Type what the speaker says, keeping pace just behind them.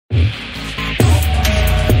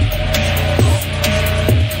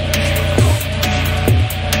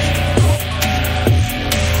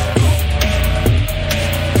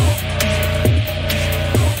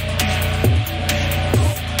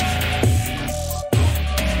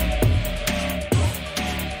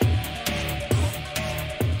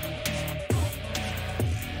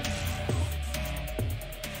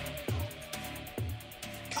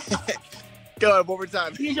Go ahead, one more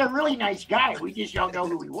time. He's a really nice guy. We just don't know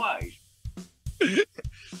who he was.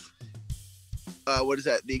 What is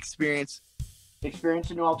that? The Experience?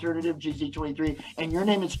 Experience a New Alternative, GC23. And your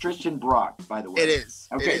name is Tristan Brock, by the way. It is.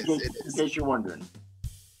 Okay, it is. In case you're wondering.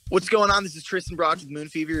 What's going on? This is Tristan Brock with Moon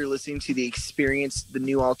Fever. You're listening to The Experience, the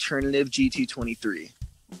New Alternative, GT23.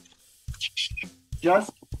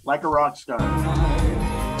 Just like a rock star.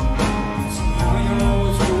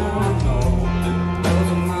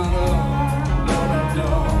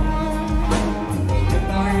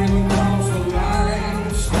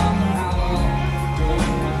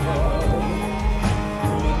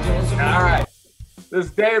 All right. This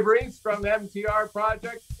is Dave Rees from the MTR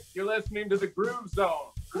Project. You're listening to the Groove Zone.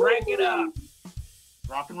 Crank it up.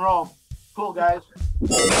 Rock and roll. Cool, guys.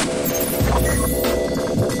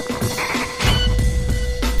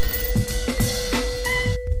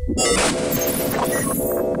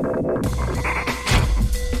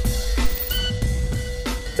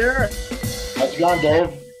 Sure. How's it going, Dave?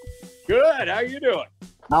 Good. How you doing?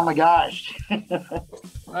 Oh my gosh.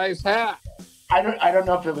 Nice hat. I don't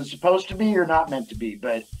know if it was supposed to be or not meant to be,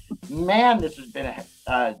 but man, this has been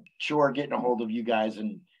a chore getting a hold of you guys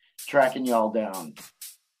and tracking y'all down.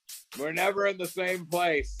 We're never in the same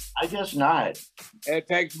place. I guess not. It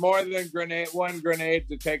takes more than one grenade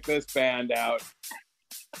to take this band out.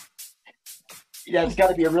 Yeah, it's got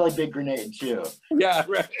to be a really big grenade too. Yeah.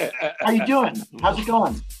 Right. How you doing? How's it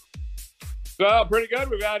going? So pretty good.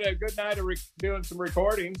 We've had a good night of doing some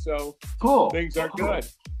recording, so Cool. things are good.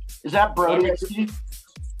 Is that Brody?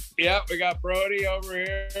 Yeah, we got Brody over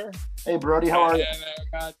here. Hey, Brody, how are you?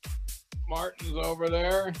 And got Martin's over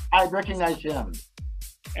there. I recognize him.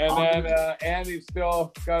 And then Andy's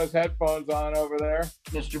still got his headphones on over there.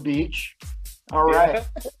 Mr. Beach. All right.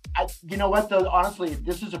 You know what, though? Honestly,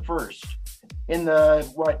 this is a first. In the,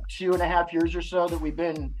 2.5 years or so that we've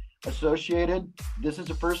been associated, this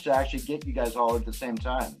is a first to actually get you guys all at the same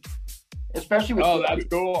time. Especially with... Oh, that's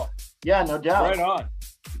cool. Yeah, no doubt. Right on.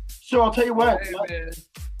 So I'll tell you what. Hey,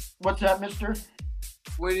 What's that, mister?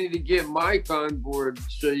 we need to get Mike on board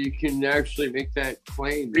so you can actually make that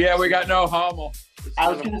claim. Yeah, we got no Hommel. I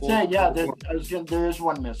was going to say, yeah, there is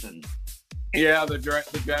one missing. Yeah, the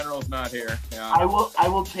general's not here. Yeah. I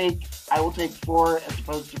will take 4 as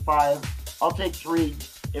opposed to 5. I'll take 3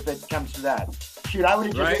 if it comes to that. Shoot, I would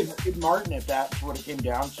have just been Martin if that's what it came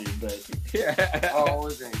down to, but Yeah. Oh,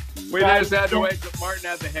 thank you. We just had to wait till Martin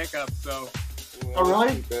had the hiccups, so. Oh,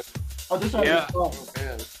 really? Oh, this one Yeah. was fun.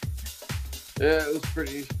 Yeah. Yeah, it was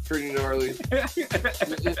pretty gnarly.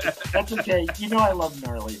 That's okay. You know I love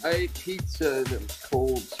gnarly. I ate pizza and it was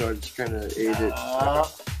cold, so I just kind of ate it.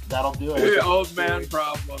 That'll do it. Old man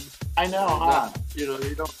problem. I know, huh? You know,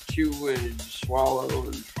 you don't chew and you just swallow,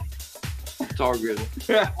 and it's all good.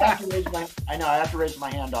 I have to raise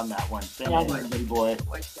my hand on that one. Thank you, everybody, boy.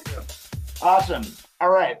 Awesome.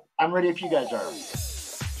 All right. I'm ready if you guys are.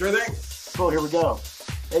 Sure thing. Cool, here we go.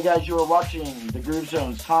 Hey guys, you are watching the Groove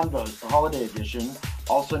Zone's Convos, the Holiday Edition,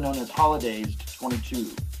 also known as Holidays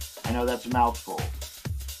 22. I know that's a mouthful.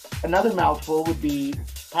 Another mouthful would be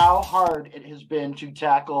how hard it has been to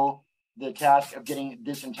tackle the task of getting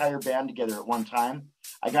this entire band together at one time.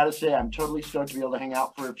 I gotta say, I'm totally stoked to be able to hang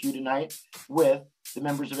out for a few tonight with the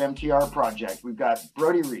members of MTR Project. We've got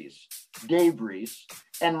Brody Rees, Dave Rees,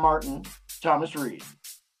 and Martin Thomas Reed.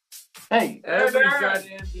 Hey,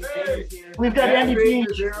 we've got Andy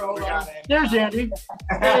Beech. There's Andy.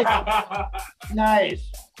 Hey.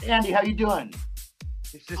 Nice. Andy, how you doing?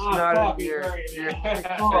 It's just not in here.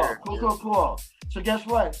 Cool. So guess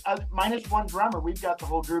what? Minus one drummer, we've got the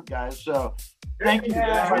whole group, guys. So thank you.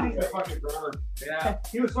 Yeah, he's a fucking drummer. Yeah,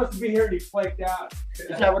 he was supposed to be here and he flaked out.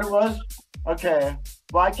 Is that what it was? Okay.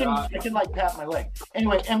 Well, I can like pat my leg.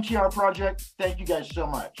 Anyway, MTR Project, thank you guys so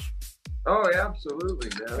much. Oh, yeah, absolutely,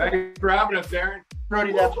 man. Thank you for having us, Darren.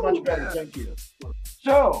 Brody, that's much better. Thank you.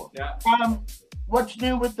 So, what's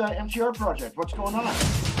new with the MTR Project? What's going on?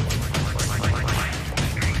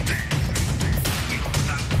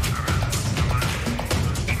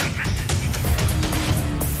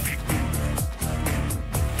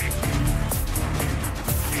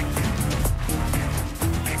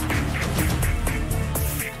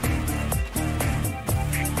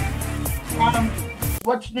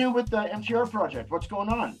 What's new with the MTR Project? What's going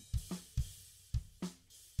on?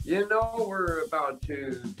 You know, we're about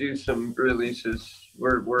to do some releases.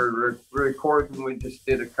 We're recording. We just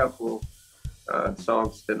did a couple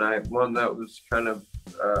songs tonight. One that was kind of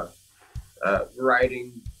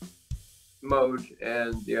writing mode,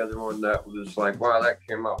 and the other one that was like, wow, that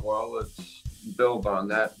came out well. Let's build on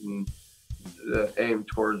that and aim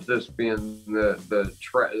towards this being the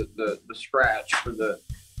scratch for the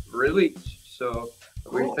release. So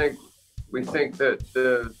Cool. we think that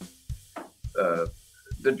the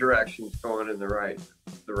direction's going in the right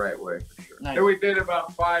way for sure. Nice. So we did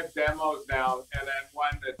about 5 demos now, and then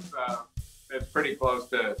one that's pretty close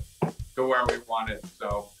to where we want it.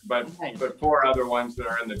 So, but 4 other ones that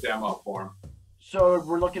are in the demo form. So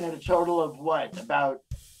we're looking at a total of what? About,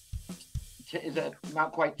 is that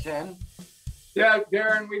not quite 10? Yeah,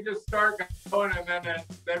 Darren, we just start going, and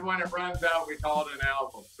then when it runs out, we call it an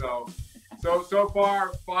album. So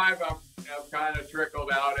far 5 have kind of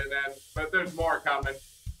trickled out, but there's more coming.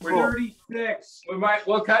 We're 36.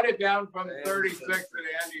 We'll cut it down from 36 that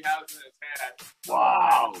Andy has in his head.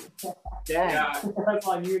 Wow. Dang. Yeah, That's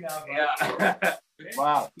on you now, bro. yeah.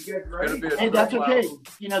 Wow. You guys ready? Hey, that's okay.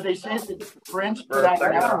 You know, they say that Prince put out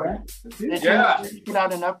put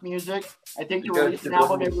out enough music. I think to release an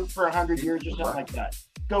album every for 100 years or something like that.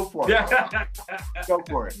 Go for it. Yeah. Go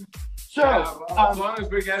for it. So, as long as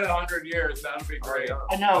we get 100 years, that'll be great.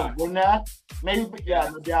 I know, wouldn't that? Maybe, but yeah,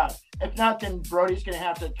 no doubt. If not, then Brody's going to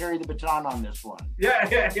have to carry the baton on this one. Yeah.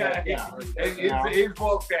 He's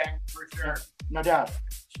Wolfgang for sure. No doubt.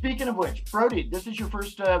 Speaking of which, Brody, this is your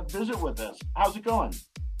first visit with us. How's it going?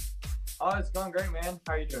 Oh, it's going great, man.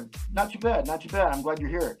 How are you doing? Not too bad, not too bad. I'm glad you're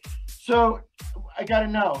here. So, I got to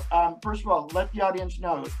know, first of all, let the audience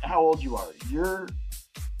know how old you are. You're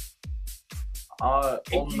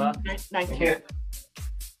old enough. 19.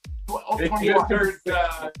 Oh, He 21. just turned,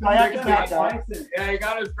 I have to back that. yeah, he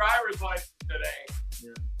got his driver's license today.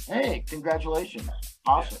 Hey, congratulations.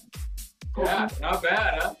 Awesome. Cool. Yeah, not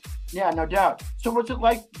bad, huh? Yeah, no doubt. So what's it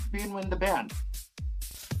like being in the band?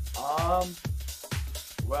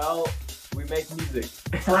 Well, we make music.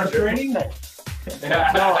 Frustrating?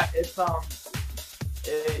 Yeah. No, it's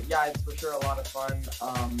it's for sure a lot of fun.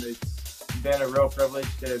 It's been a real privilege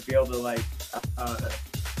to be able to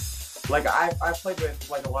I've played with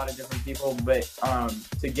like a lot of different people, but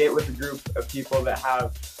to get with a group of people that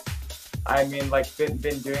have, I mean, like been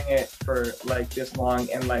doing it for like this long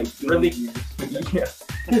and like really, yeah,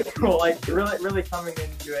 like really coming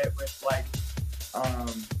into it with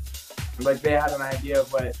like they had an idea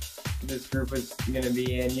of what this group was gonna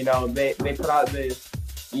be in. You know, they put out this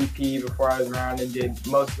EP before I was around and did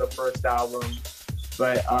most of the first album,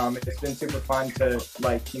 but it's been super fun to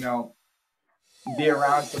like, you know, be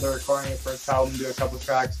around for the recording of the first album, do a couple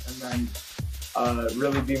tracks, and then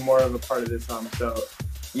really be more of a part of this album. So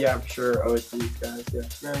yeah, for sure, owe it to these guys. Yeah.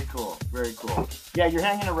 Very cool. Very cool. Yeah, you're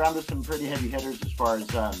hanging around with some pretty heavy hitters as far as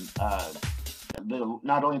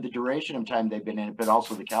not only the duration of time they've been in it, but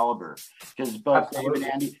also the caliber. Because both Dave and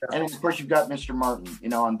Andy, and then of course you've got Mr. Martin, you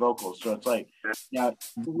know, on vocals. So it's like,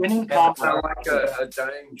 winning combo. I like a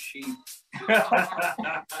dying sheep.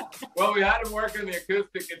 Well, we had him working the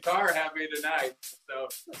acoustic guitar heavy tonight, so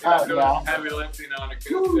doing heavy lifting on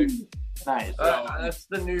acoustic. Nice. That's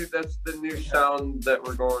the new sound that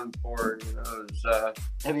we're going for. You know, is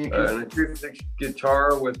Heavy an acoustic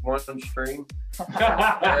guitar with one string.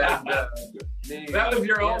 And, that was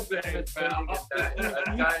your old thing, pal.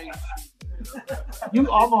 A dying sheep, You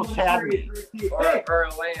almost had me. or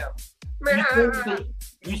a lamb.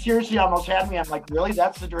 You seriously almost had me. I'm like, really?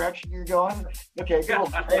 That's the direction you're going? Okay, cool.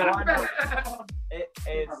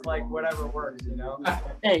 It's like whatever works, you know.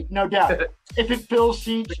 Hey, no doubt. If it fills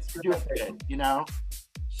seats, do it good, you know.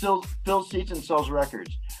 Fills seats and sells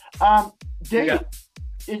records. Dave,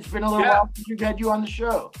 it's been a little while since we've had you on the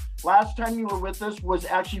show. Last time you were with us was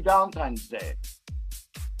actually Valentine's Day.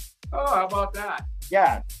 Oh, how about that?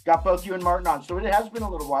 Yeah, got both you and Martin on. So it has been a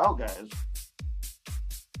little while, guys.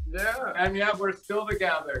 Yeah, and yet we're still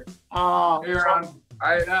together. Here on,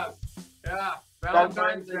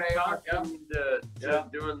 Valentine's Day.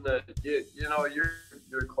 Doing the, you know,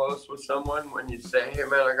 you're close with someone when you say, hey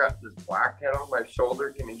man, I got this black head on my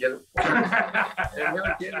shoulder. Can you get it? And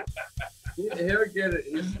he'll get it. He'll get it.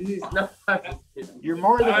 He's not. You're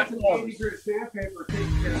more than close. Sandpaper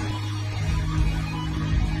takes care of it.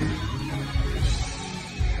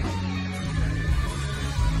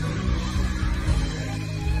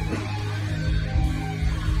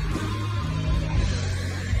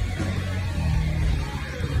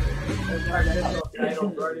 Our official title,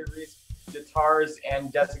 Brody Rees Guitars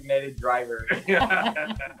and Designated Driver. You got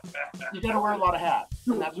to wear a lot of hats.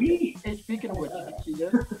 Hey, speaking of which, did you see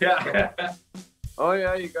this? Yeah. Oh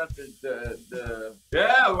yeah, you got the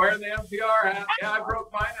wearing the MTR hat. Yeah, I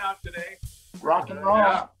broke mine out today. Rock and roll.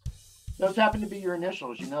 Yeah. Those happen to be your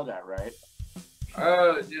initials. You know that, right?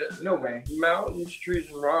 No way. Mountains, trees,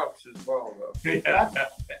 and rocks as well, though. Yeah.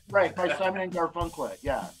 Right, by Simon and Garfunkel.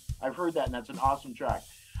 Yeah, I've heard that, and that's an awesome track.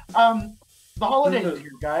 The holidays are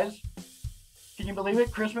here, guys. Can you believe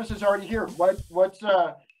it? Christmas is already here. What's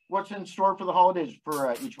what's in store for the holidays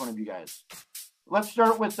for each one of you guys. Let's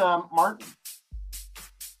start with Martin.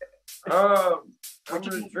 I'm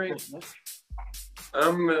gonna drink.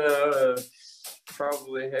 I'm gonna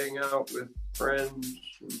probably hang out with friends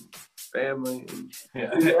and family and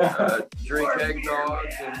drink eggnog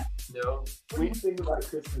and What do you think about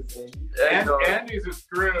Christmas, Andy? Andy's a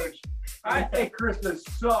Scrooge. I think Christmas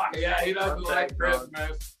sucks. Yeah, he doesn't like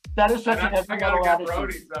Christmas. That is such And an I gotta get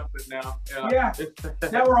Brody something now. Yeah.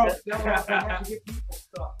 Now we're all have to get people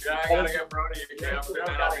stuff. Yeah, I gotta get Brody a gift, and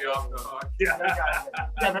then I'll be off the hook.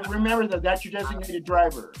 Yeah, but remember that that's your designated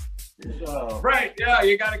driver. So. Right, yeah,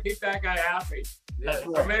 you gotta keep that guy happy. That's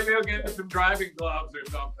So right. maybe he'll get some driving gloves or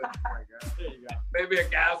something. There you go. Maybe a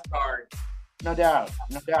gas card. No doubt.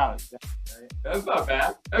 No doubt. That's not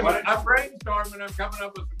bad. I'm brainstorming. I'm coming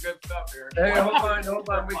up with some good stuff here. Hey, hold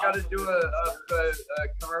on. We got to do a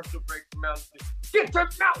commercial break for Mountain Dew. Get some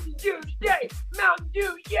Mountain Dew, yay! Mountain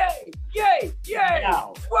Dew, yay! Yay! Yay!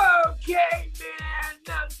 Now, Whoa, okay, man,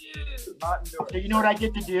 Mountain Dew. so you know what I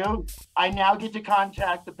get to do? I now get to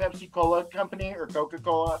contact the Pepsi Cola company or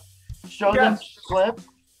Coca-Cola, show them the clip,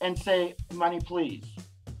 and say, money, please.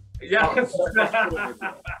 Yes.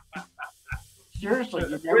 Seriously.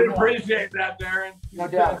 You We never know. appreciate that, Darren. No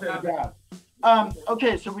doubt. No doubt.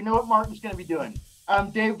 Okay, so we know what Martin's going to be doing.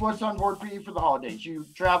 Dave, what's on board for you for the holidays? You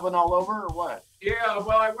traveling all over or what? Yeah,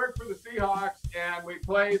 well, I work for the Seahawks, and we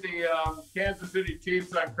play the Kansas City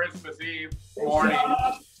Chiefs on Christmas Eve morning.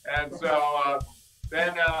 And so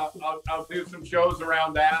then I'll do some shows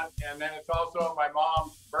around that. And then it's also my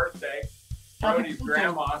mom's birthday, Brody's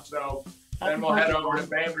grandma. So then we'll head over to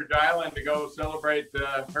Bainbridge Island to go celebrate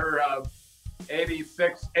her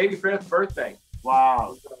 85th birthday.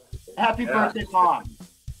 Wow. Happy birthday, Mom.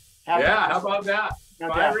 How about that? No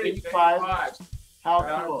doubt. 85.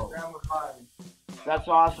 How cool. Grandma's fine. That's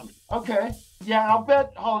awesome. Okay. Yeah, I'll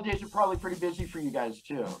bet holidays are probably pretty busy for you guys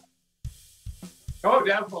too. Oh,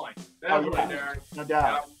 definitely. Definitely, yeah. Darren. No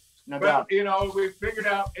doubt. No But, doubt. you know, we figured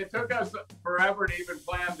out, it took us forever to even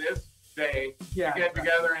plan this day to get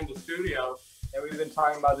together in the studio. And we've been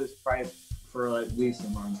talking about this probably for at least a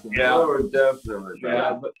month. Yeah. Oh, definitely.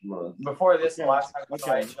 Yeah, but before this, the last time we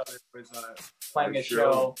saw each other was playing a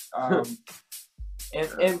show in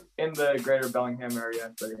the greater Bellingham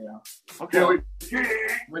area. But Okay.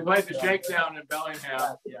 We played the Shakedown in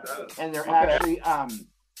Bellingham. yeah. And they're actually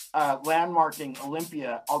landmarking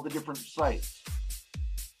Olympia, all the different sites.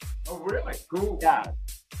 Oh, really? Cool. Yeah.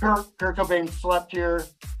 Kurt Cobain slept here.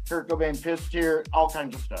 Kurt Cobain pissed here. All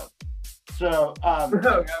kinds of stuff. So,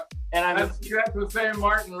 and I'm That's the same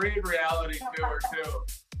Martin Reed reality tour, too.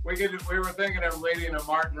 We were thinking of leading a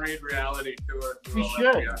Martin Reed reality tour. We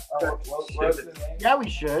should. What's the name? Yeah, we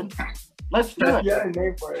should. Let's do it. Yeah, a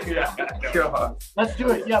name for it. Yeah. God. Let's do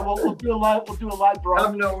it. Yeah, we'll do a live. We'll do a live I'm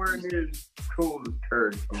broadcast. nowhere near as cool as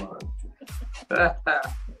Kurt. Come on.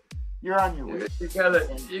 You're on your way. You gotta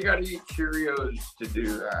eat Cheerios to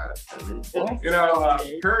do that. You know,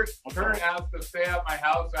 Kurt asked to stay at my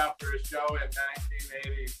house after a show in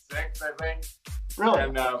 1986, I think. Really?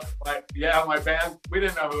 And my band, we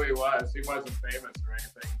didn't know who he was. He wasn't famous or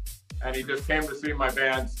anything. And he just came to see my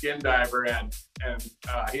band Skindiver, and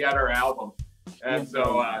he had our album. And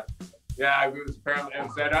so he was apparently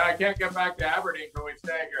and said, I can't get back to Aberdeen. Can we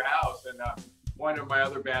stay at your house? And one of my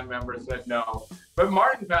other band members said no. But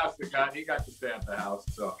Martin passed the gun. He got to stay at the house.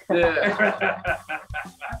 So Yeah.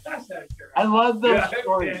 I love those yeah,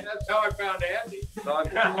 stories. that's how I found Andy.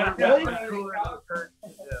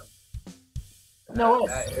 No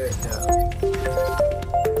way.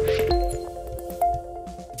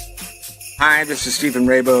 Hi, this is Stephen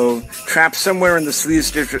Rabo, trapped somewhere in the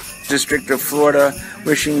Sleaze district of Florida,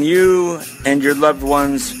 wishing you and your loved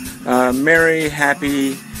ones Merry,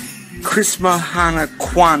 Happy Christmas, Hanukkah,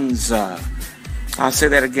 Kwanzaa. I'll say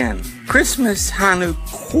that again. Christmas, Hanukkah,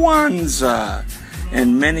 Kwanzaa,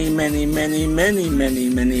 and many, many, many, many, many,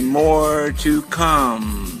 many more to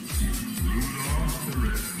come.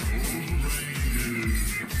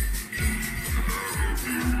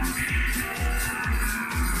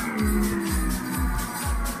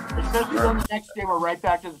 Especially when the next day we're right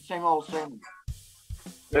back to the same old same.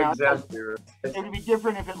 Exactly. It would be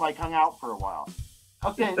different if it hung out for a while.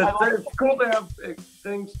 Okay. It's cool to have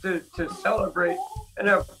things to celebrate and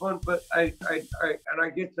have fun, but I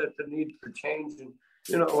get that the need for change and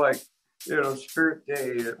Spirit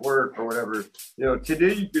Day at work or whatever.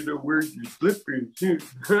 Today you're gonna wear your slippery shoes,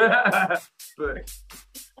 but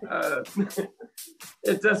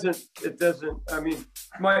it doesn't. I mean,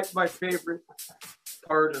 my favorite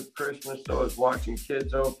part of Christmas though is watching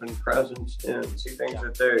kids open presents and see things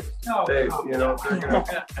that they're gonna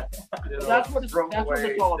That's what it's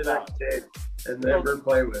all the about. next day and never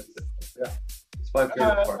play with it. Yeah, it's my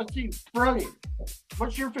favorite part. Let's see, Brody,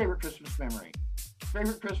 what's your favorite Christmas memory?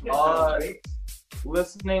 Favorite Christmas memory?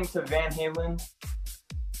 Listening to Van Halen.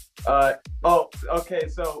 Okay,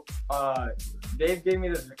 so Dave gave me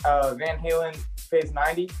this Van Halen Phase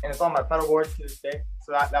 90, and it's on my pedal board to this day.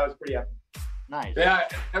 So that was pretty epic. Nice. Yeah,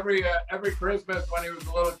 every Christmas when he was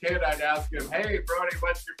a little kid, I'd ask him, "Hey, Brody,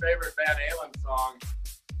 what's your favorite Van Halen song?"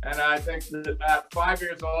 And I think at 5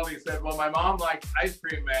 years old, he said, "Well, my mom likes Ice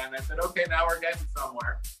Cream Man." I said, "Okay, now we're getting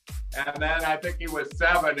somewhere." And then I think he was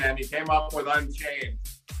 7, and he came up with Unchained.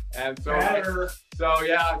 And so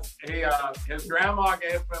yeah, his grandma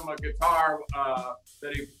gave him a guitar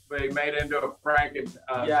that he made into a Franken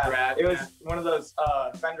Strat. It was one of those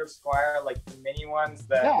Fender Squire, like the mini ones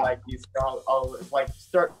that like you all like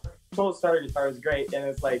total starter guitar is great, and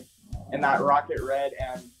it's like in that rocket red.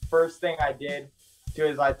 And first thing I did too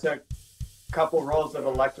is I took a couple rolls of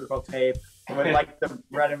electrical tape with like the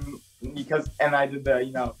red and I did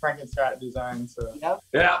the Franken Strat design. So yeah,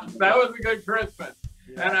 that was a good Christmas.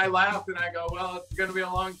 Yeah. And I laughed and I go, "Well, it's going to be a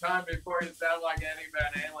long time before you sound like Eddie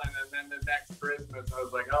Van Halen." And then the next Christmas, I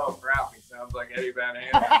was like, "Oh crap, he sounds like Eddie Van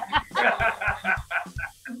Halen."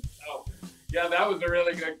 So, yeah, that was a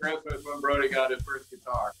really good Christmas when Brody got his first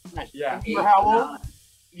guitar. Yeah. You were how old?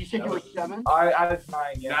 You said you were 7? I was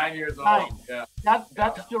 9. Yeah. 9 years old. 9. Yeah.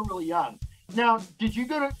 That's still really young. Now, didn't you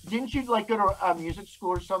go to a music school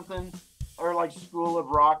or something, or like School of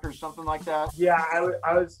Rock or something like that? Yeah,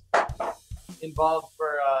 I was involved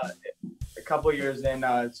for a couple years in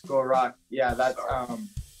School of Rock. Yeah, that's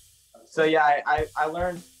so yeah, I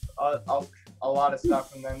learned a lot of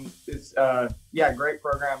stuff, and then it's great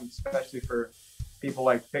program, especially for people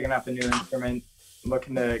like picking up a new instrument,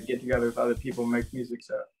 looking to get together with other people and make music.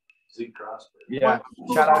 So Zeke Crosby. Yeah,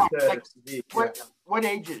 shout out to Zeke. What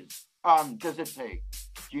ages does it take?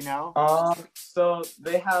 Do you know? So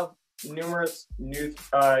they have numerous youth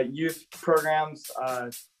programs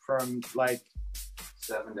from like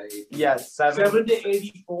 7 to 8. Yeah, 7 to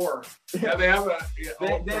 84. Yeah, they have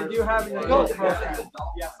they do have a youth program.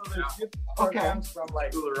 Yeah, so there's youth programs from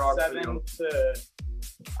like 7 to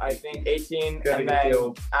I think 18, and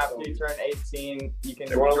then after you turn 18, you can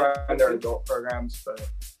join their adult programs. But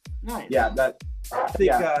nice. Yeah, I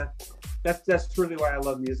think that's really why I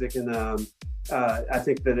love music, and I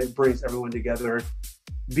think that it brings everyone together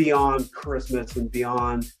beyond Christmas and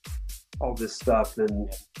beyond all this stuff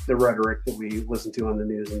and the rhetoric that we listen to on the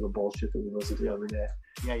news and the bullshit that we listen to every day.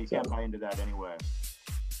 Yeah, you can't buy into that anyway.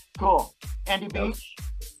 Cool. Andy Beech,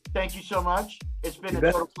 thank you so much. It's been a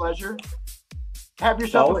total pleasure. Have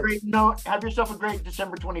yourself a great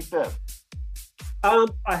December 25th.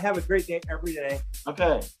 I have a great day every day.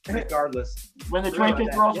 Okay. Regardless. When the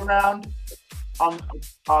 25th rolls around,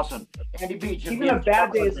 awesome. Andy Beech. Even a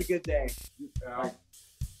bad day is a good day.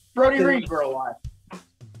 Brody Rees. For a while.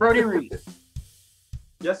 Brody Rees.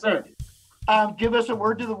 Yes, sir. Give us a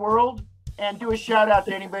word to the world and do a shout out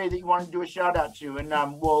to anybody that you want to do a shout out to, and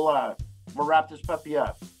we'll wrap this puppy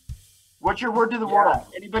up. What's your word to the world?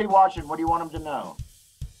 Anybody watching, what do you want them to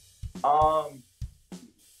know?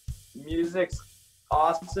 Music's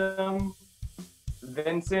awesome.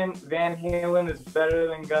 Vincent Van Halen is better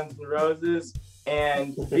than Guns N' Roses,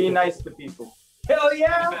 and be nice to people. Hell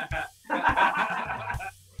yeah!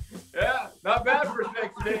 Yeah, not bad for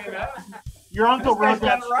 16, huh? Your uncle wrote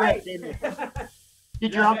that script, didn't he?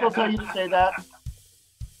 Did your uncle tell you to say that?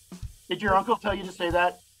 Did your uncle tell you to say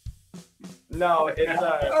that? No, it's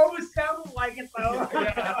It almost sounded like it though.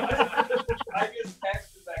 I just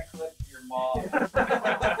texted that clip to your mom.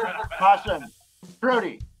 Awesome.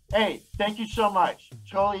 Brody, hey, thank you so much.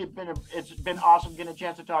 Totally, it's been awesome getting a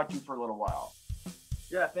chance to talk to you for a little while.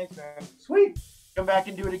 Yeah, thanks, man. Sweet. Come back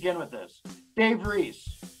and do it again with us. Dave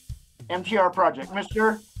Rees, MTR Project.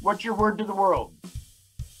 Mister, what's your word to the world?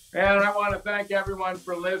 And I want to thank everyone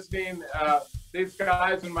for listening. These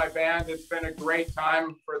guys in my band, it's been a great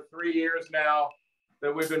time for 3 years now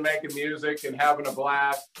that we've been making music and having a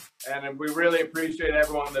blast. And we really appreciate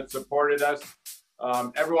everyone that supported us.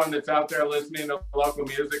 Everyone that's out there listening to local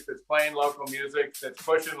music, that's playing local music, that's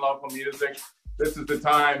pushing local music. This is the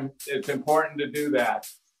time. It's important to do that.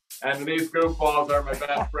 And these goofballs are my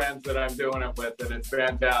best friends that I'm doing it with, and it's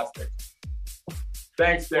fantastic.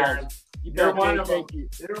 Thanks, Darren. You're one of them.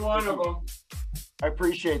 You're one of them. I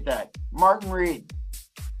appreciate that. Martin Reed,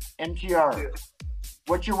 MTR.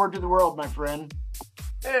 What's your word to the world, my friend?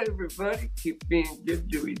 Hey, everybody, keep being good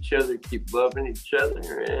to each other, keep loving each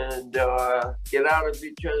other, and get out of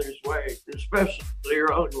each other's way, especially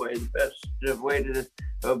your own way. The best way to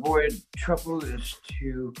avoid trouble is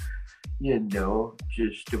to,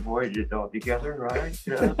 just avoid it altogether, right?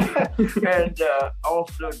 And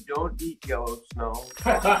also, don't eat yellow snow.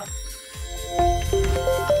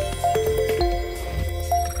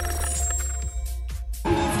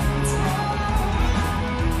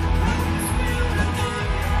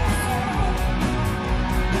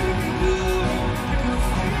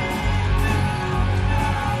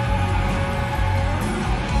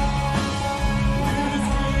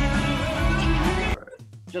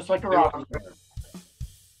 Just like a rock star.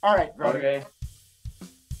 All right, brother. Okay.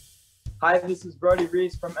 Hi, this is Brody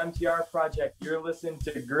Rees from MTR Project. You're listening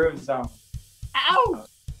to Groove Zone. Ow!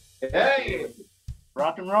 Hey!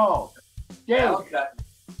 Rock and roll. Yeah. Okay.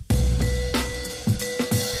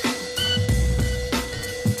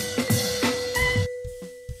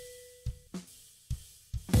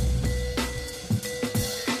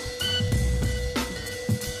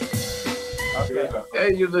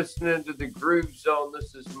 Hey, you're listening to the Groove Zone.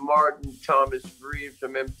 This is Martin Thomas Reeves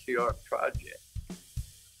from MTR Project.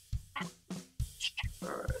 All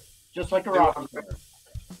right. Just like a rock star.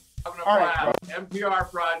 Having a All right, blast. MTR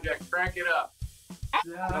Project, crank it up.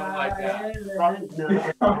 Something like that.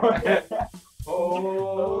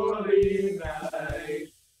 Holy night.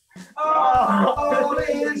 All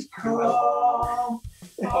is calm.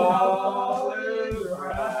 All is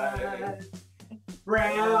right.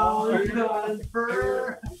 Brown on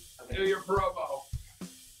fur. Do your promo.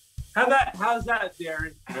 How's that,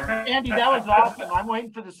 Darren? Andy, that was awesome. I'm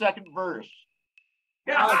waiting for the second verse.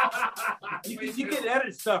 You can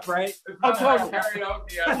edit stuff, right? Oh, totally.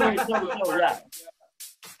 Karaoke. Yeah.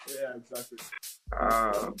 Yeah, exactly.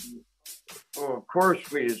 Well, of course,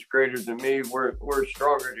 we is greater than me. We're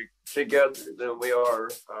stronger together than we are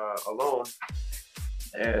alone.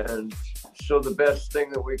 And so the best thing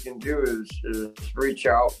that we can do is reach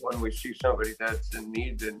out when we see somebody that's in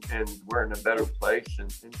need and we're in a better place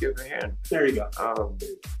and give a hand. There you go.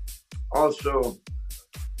 Also,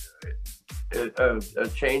 a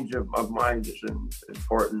change of mind is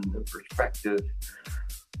important, and perspective.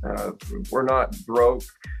 We're not broke.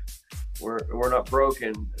 We're not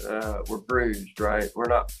broken. We're bruised, right? We're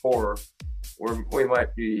not poor. We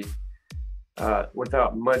might be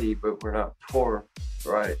without money, but we're not poor,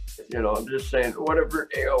 right? I'm just saying, whatever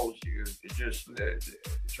ails you, just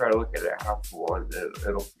try to look at it half full, and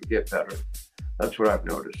it'll get better. That's what I've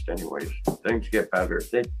noticed, anyways. Things get better.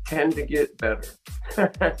 They tend to get better.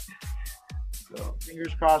 So,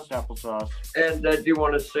 Fingers crossed, applesauce. and I do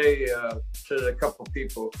want to say to a couple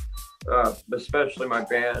people, especially my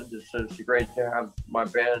band, it's great to have my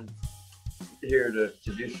band here to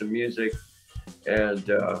do some music, and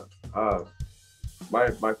my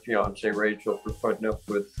fiance Rachel for putting up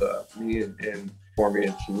with me and for me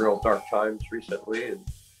in some real dark times recently. And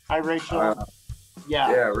Hi, Rachel.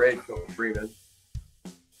 yeah, Rachel Freeman,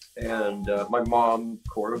 and my mom, of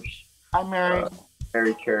course. Hi, Mary.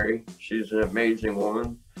 Mary Carey, she's an amazing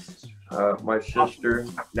woman. My sister,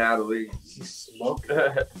 Natalie, she's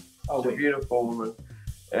a beautiful woman.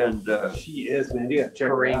 And she is, man. You gotta check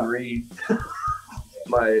her Corrine out. Reed,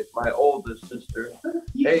 my oldest sister.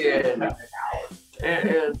 Hey, and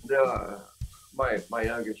my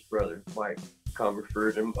youngest brother, Mike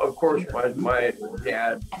Comerford, and of course my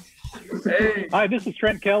dad. Hey. Hi, this is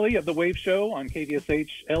Trent Kelly of The Wave Show on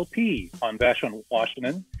KVSH LP on Vashon,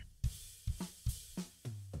 Washington.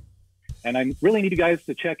 And I really need you guys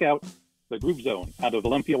to check out the Groove Zone out of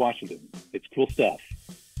Olympia, Washington. It's cool stuff.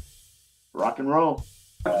 Rock and roll.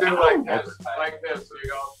 Do like this. So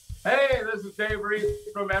you go, hey, this is Dave Reese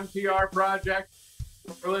from MTR Project.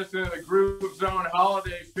 We're listening to the Groove Zone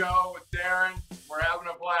Holiday Show with Darren. We're having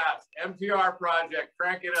a blast. MTR Project,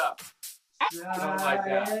 crank it up. Something like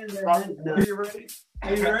that. Are you ready?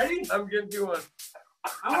 Are you ready? I'm gonna do one.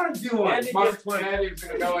 I want to do one. Andy's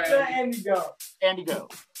gonna go in. Andy go. Andy, go.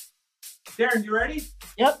 Darren, you ready?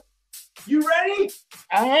 Yep. You ready?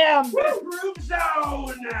 I am. Groove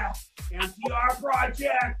Zone! MTR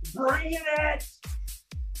Project, bringing it!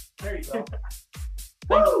 There you go. Woo!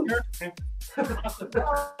 Oh, good. That's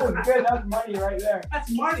money right there. That's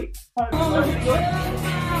money.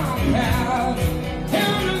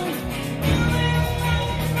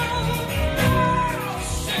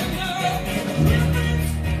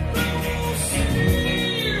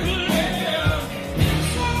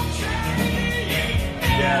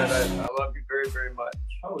 Dad, I love you very, very much.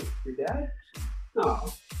 Oh, your dad?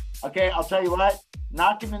 Oh. Okay, I'll tell you what.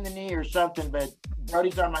 Knock him in the knee or something, but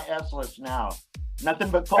Brody's on my S list now.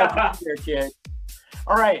 Nothing but cold here, kid.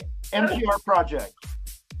 All right, MTR Project.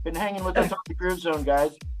 Been hanging with us on the Groove Zone,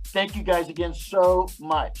 guys. Thank you guys again so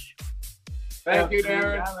much. Thank you,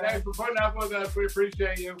 Darren. Thanks for putting up with us. We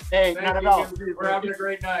appreciate you. Hey, Thank not at you. all. We're having a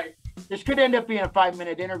great night. This could end up being a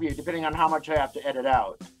 5-minute interview, depending on how much I have to edit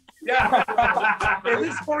out. Yeah. At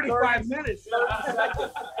least 45 minutes.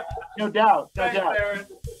 No doubt. No Thanks, doubt. Darren.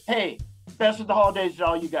 Hey, best of the holidays to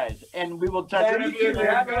all you guys. And we will touch Thank you. Good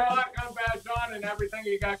luck on Bad John and everything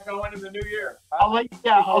you got going in the new year. I'll let you,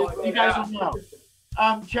 you guys will know.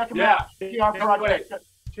 Check them out. MTR Project.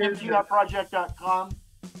 MTRProject.com.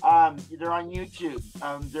 They're on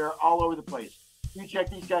YouTube. They're all over the place. You check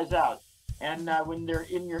these guys out. And when they're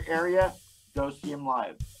in your area, go see them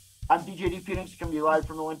live. I'm DJ D Phoenix, coming to you live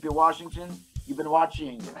from Olympia, Washington. You've been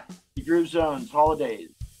watching the Groove Zone's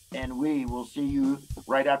Holidays. And we will see you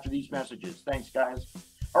right after these messages. Thanks, guys.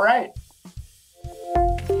 All right.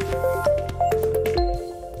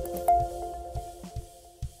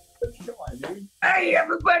 Hey,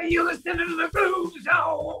 everybody, you listening to the Groove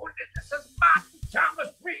Zone. This is Mike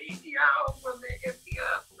Thomas Radio from the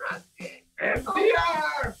MTR Project.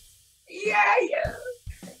 MTR! Yeah, yeah.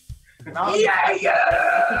 No. Yeah,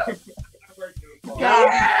 yeah.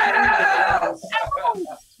 Yeah.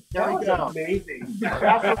 There we That was go. amazing. That's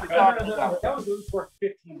what we're talking about. That was worth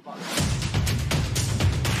 $15.